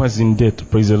when I was in debt.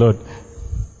 Praise the Lord.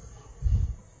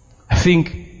 I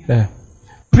think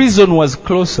prison was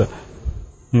closer.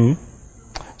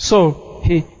 So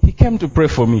he came to pray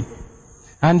for me.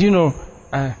 And he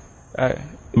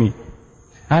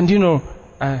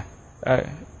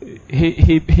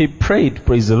prayed,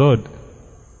 praise the Lord.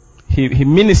 He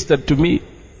ministered to me.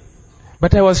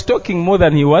 But I was talking more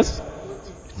than he was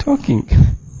talking.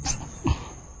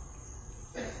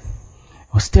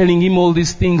 I was telling him all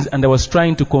these things and I was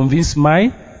trying to convince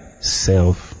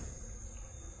myself.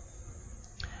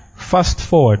 Fast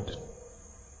forward,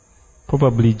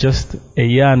 probably just a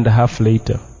year and a half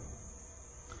later,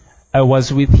 I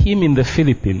was with him in the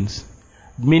Philippines,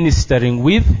 ministering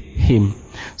with him.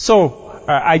 So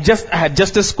I had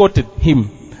just escorted him.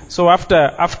 So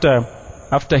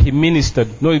after he ministered,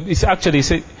 it's actually, he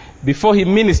said, before he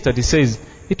ministered,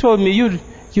 he told me, you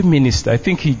minister. I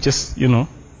think he just,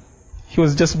 he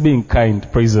was just being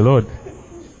kind, praise the Lord.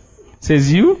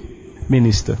 Says, you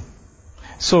minister.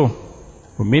 So,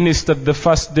 we ministered the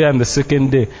first day and the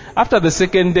second day. After the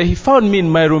second day, he found me in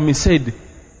my room. He said,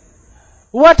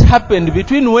 what happened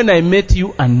between when I met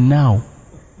you and now?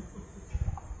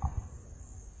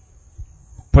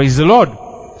 Praise the Lord.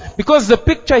 Because the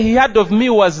picture he had of me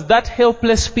was that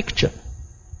helpless picture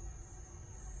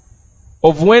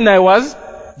of when I was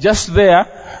just there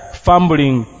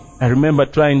fumbling. I remember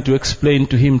trying to explain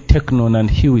to him Technon and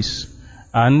Hewis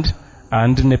and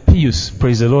Nepius.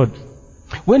 Praise the Lord.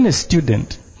 When a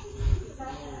student,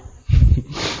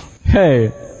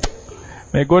 hey,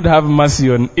 may God have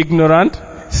mercy on ignorant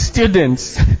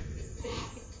students.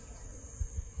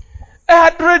 I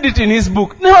had read it in his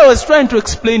book. Now I was trying to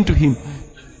explain to him.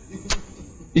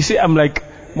 You see, I'm like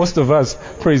most of us.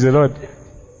 Praise the Lord.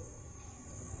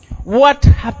 What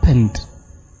happened?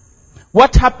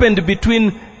 What happened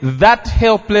between that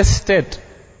helpless state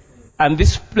and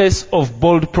this place of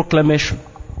bold proclamation?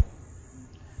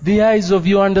 The eyes of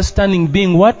your understanding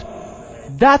being what?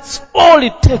 That's all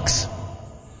it takes.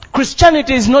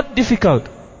 Christianity is not difficult.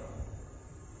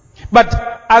 But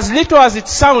as little as it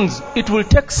sounds, it will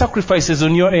take sacrifices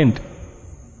on your end.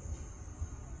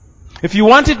 If you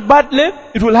want it badly,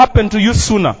 it will happen to you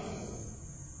sooner.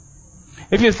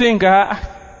 If you think,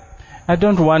 I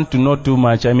don't want to know too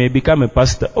much, I may become a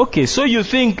pastor. Okay, so you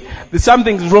think that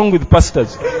something's wrong with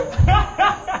pastors.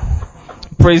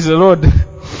 Praise the Lord.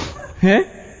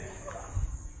 Yeah?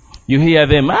 You hear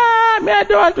them, I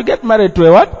don't want to get married to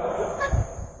a what?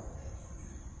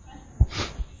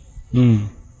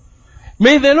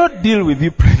 May the Lord deal with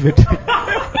you privately.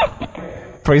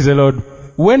 Praise the Lord.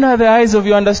 When are the eyes of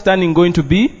your understanding going to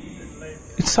be?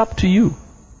 It's up to you.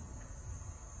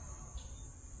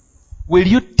 Will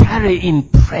you tarry in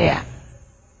prayer?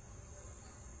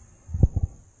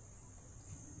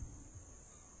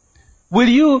 Will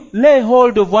you lay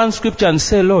hold of one scripture and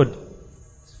say, Lord,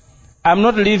 I'm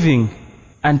not leaving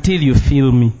until you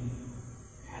fill me.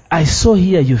 I saw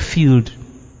here you filled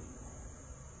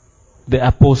the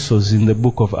apostles in the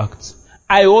book of Acts.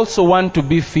 I also want to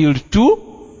be filled too.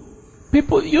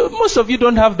 People, most of you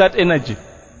don't have that energy.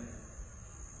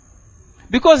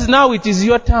 Because now it is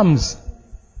your terms.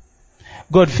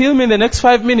 God, fill me in the next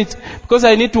 5 minutes because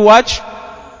I need to watch.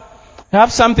 I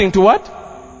have something to what?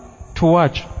 To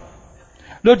watch.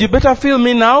 Lord, you better fill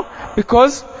me now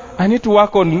because I need to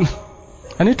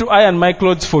I need to iron my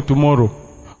clothes for tomorrow.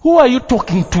 Who are you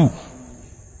talking to?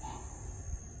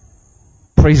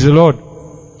 Praise the Lord.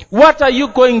 What are you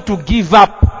going to give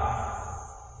up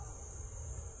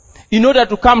in order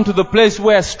to come to the place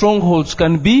where strongholds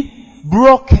can be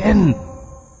broken?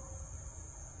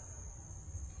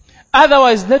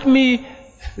 Otherwise, let me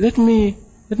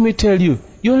tell you,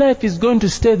 your life is going to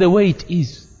stay the way it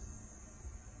is.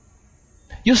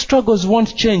 Your struggles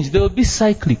won't change. They will be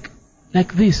cyclic.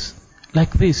 Like this,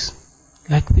 like this,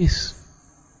 like this.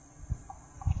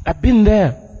 I've been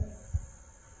there.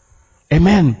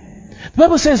 Amen. The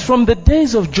Bible says from the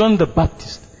days of John the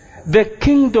Baptist, the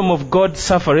kingdom of God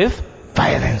suffereth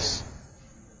violence.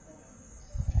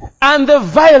 And the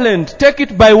violent take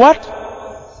it by what?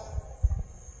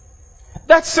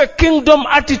 That's a kingdom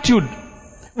attitude.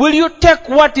 Will you take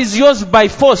what is yours by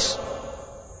force?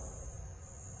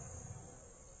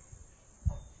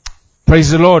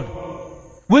 Praise the Lord.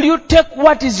 Will you take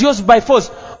what is yours by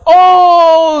force?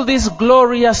 All these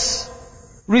glorious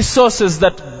resources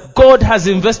that God has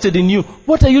invested in you,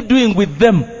 what are you doing with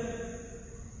them?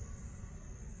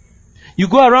 You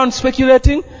go around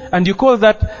speculating and you call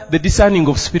that the discerning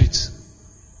of spirits.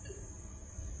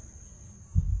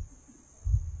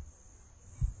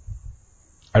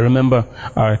 I remember,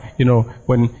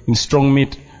 when in Strong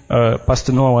Meat,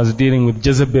 Pastor Noah was dealing with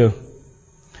Jezebel.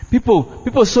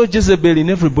 People saw Jezebel in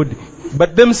everybody,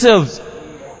 but themselves.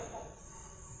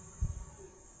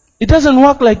 It doesn't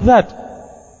work like that.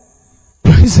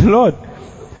 Praise the Lord.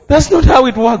 That's not how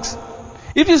it works.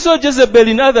 If you saw Jezebel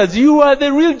in others, you are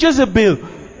the real Jezebel.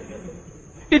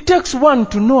 It takes one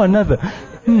to know another.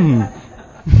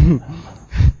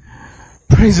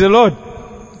 Praise the Lord.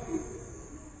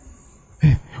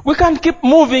 We can't keep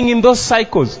moving in those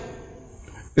cycles.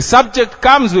 The subject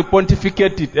comes, we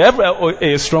pontificate it.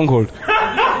 A stronghold.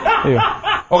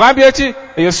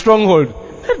 A stronghold.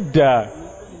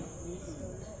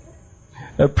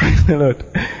 Praise the Lord.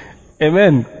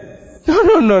 Amen.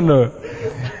 No.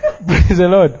 Praise the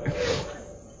Lord.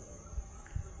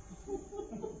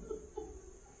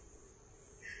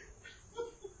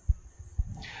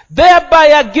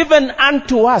 Thereby are given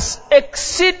unto us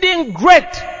exceeding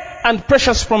great and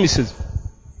precious promises,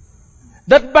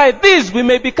 that by these we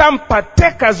may become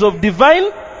partakers of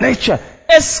divine nature,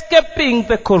 escaping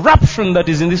the corruption that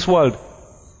is in this world,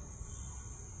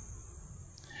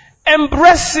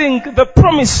 embracing the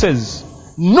promises,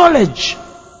 knowledge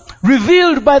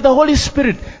revealed by the Holy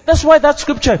Spirit. That's why that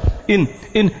scripture in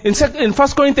 1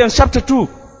 Corinthians chapter 2,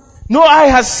 no eye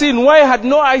has seen. Why had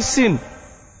no eye seen?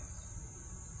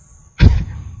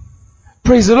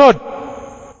 Praise the Lord.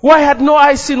 Why had no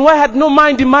eye seen? Why had no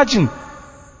mind imagined?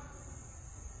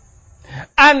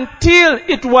 Until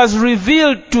it was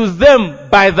revealed to them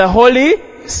by the Holy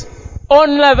Spirit.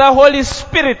 Only the Holy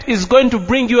Spirit is going to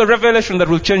bring you a revelation that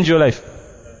will change your life.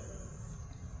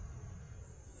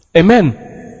 Amen.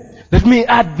 Let me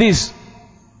add this.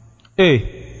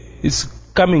 It's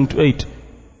coming to 8.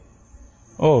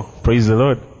 Oh, praise the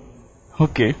Lord.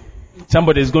 Okay.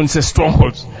 Somebody is going to say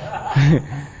strongholds.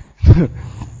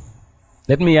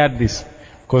 Let me add this,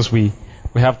 because we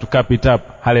have to cap it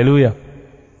up. Hallelujah.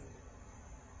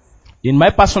 In my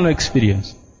personal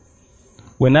experience,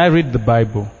 when I read the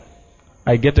Bible,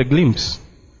 I get a glimpse.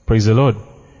 Praise the Lord.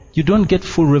 You don't get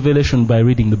full revelation by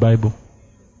reading the Bible.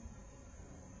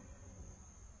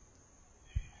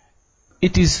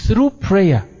 It is through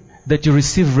prayer that you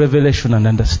receive revelation and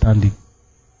understanding.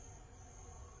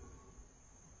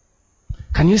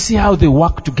 Can you see how they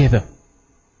work together?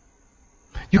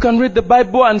 You can read the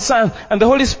Bible and the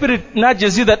Holy Spirit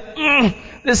nudges you that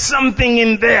there's something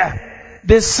in there.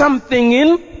 There's something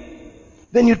in.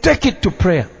 Then you take it to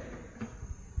prayer.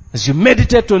 As you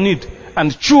meditate on it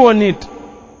and chew on it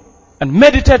and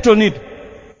meditate on it,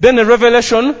 then a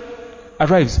revelation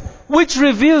arrives, which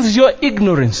reveals your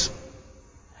ignorance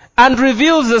and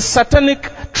reveals the satanic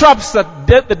traps that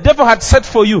the devil had set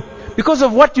for you because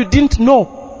of what you didn't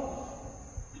know.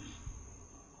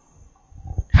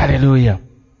 Hallelujah.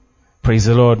 Praise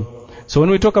the Lord. So when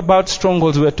we talk about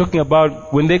strongholds, we're talking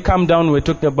about when they come down, we're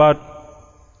talking about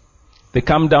they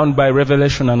come down by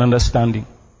revelation and understanding.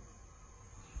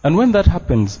 And when that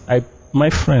happens, my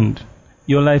friend,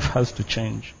 your life has to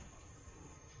change.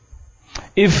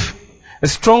 If a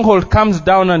stronghold comes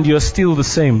down and you're still the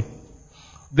same,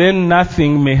 then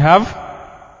nothing may have.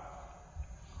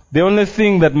 The only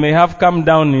thing that may have come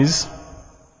down is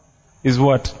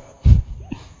what?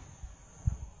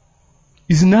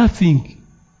 Is nothing.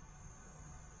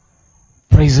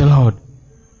 Praise the Lord.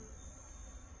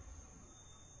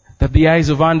 That the eyes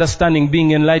of understanding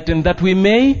being enlightened, that we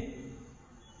may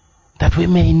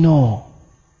know.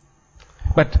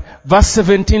 But verse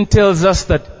 17 tells us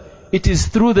that it is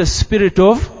through the spirit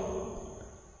of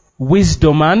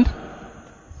wisdom and,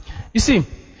 you see,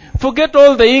 forget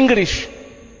all the English.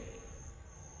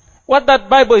 What that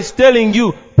Bible is telling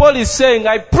you, Paul is saying,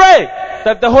 I pray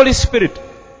that the Holy Spirit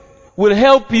will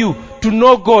help you to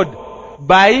know God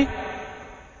by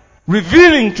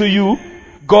revealing to you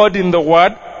God in the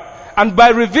Word, and by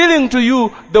revealing to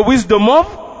you the wisdom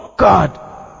of God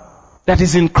that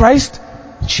is in Christ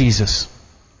Jesus.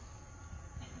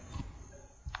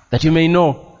 That you may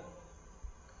know.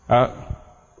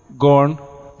 Go on.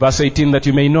 Verse 18, that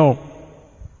you may know.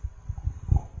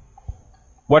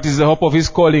 What is the hope of his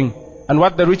calling? And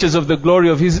what the riches of the glory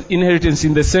of his inheritance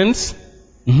in the saints?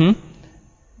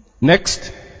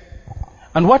 Next.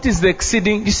 And what is the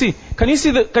exceeding? You see, can you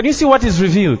see what is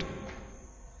revealed?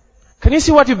 Can you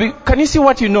see what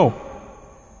you know?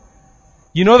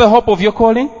 You know the hope of your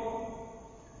calling?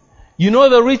 You know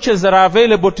the riches that are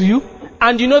available to you?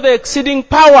 And you know the exceeding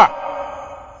power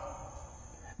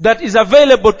that is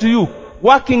available to you,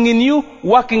 working in you,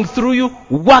 working through you,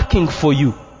 working for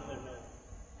you.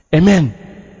 Amen.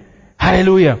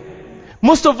 Hallelujah.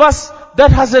 Most of us,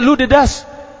 that has eluded us.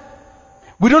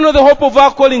 We don't know the hope of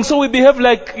our calling, so we behave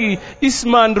like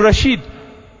Isma and Rashid.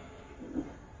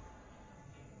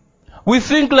 We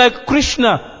think like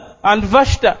Krishna and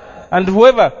Vashta and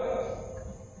whoever.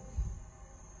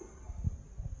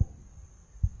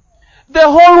 The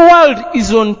whole world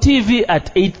is on TV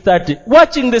at 8:30,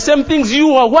 watching the same things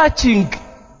you are watching.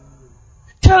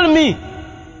 Tell me,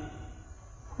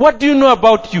 what do you know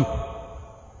about you?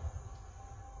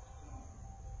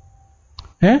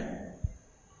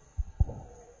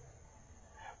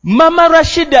 Mama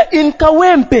Rashida in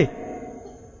Kawempe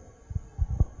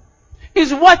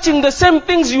is watching the same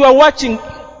things you are watching.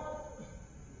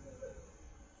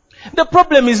 The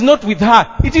problem is not with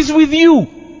her, it is with you.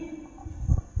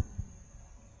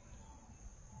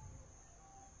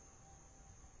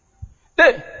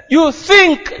 You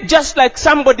think just like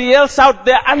somebody else out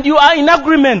there, and you are in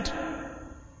agreement.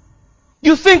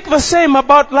 You think the same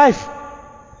about life.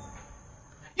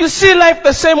 You see life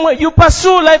the same way. You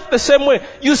pursue life the same way.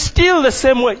 You steal the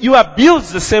same way. You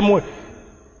abuse the same way.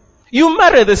 You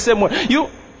marry the same way.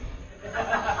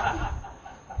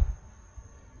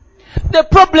 The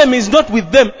problem is not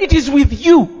with them. It is with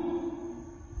you.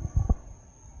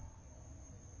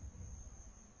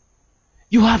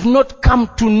 You have not come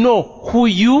to know who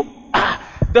you are.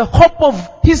 The hope of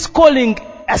his calling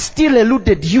has still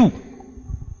eluded you.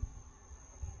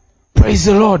 Praise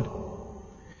the Lord.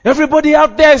 Everybody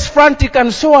out there is frantic,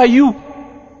 and so are you.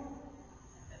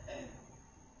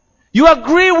 You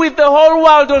agree with the whole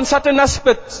world on certain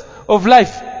aspects of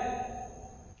life.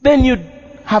 Then you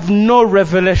have no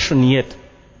revelation yet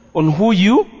on who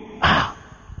you are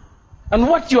and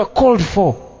what you are called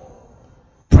for.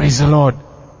 Praise the Lord.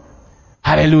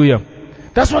 Hallelujah.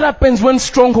 That's what happens when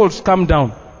strongholds come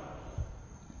down.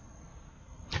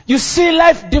 You see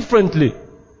life differently.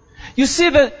 You see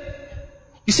the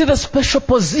special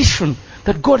position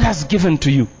that God has given to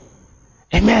you.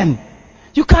 Amen.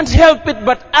 You can't help it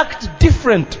but act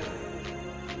different.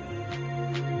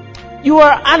 You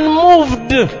are unmoved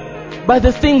by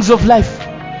the things of life.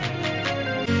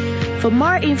 For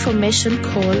more information,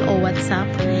 call or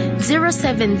WhatsApp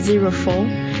 0704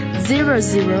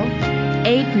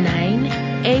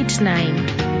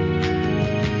 008989.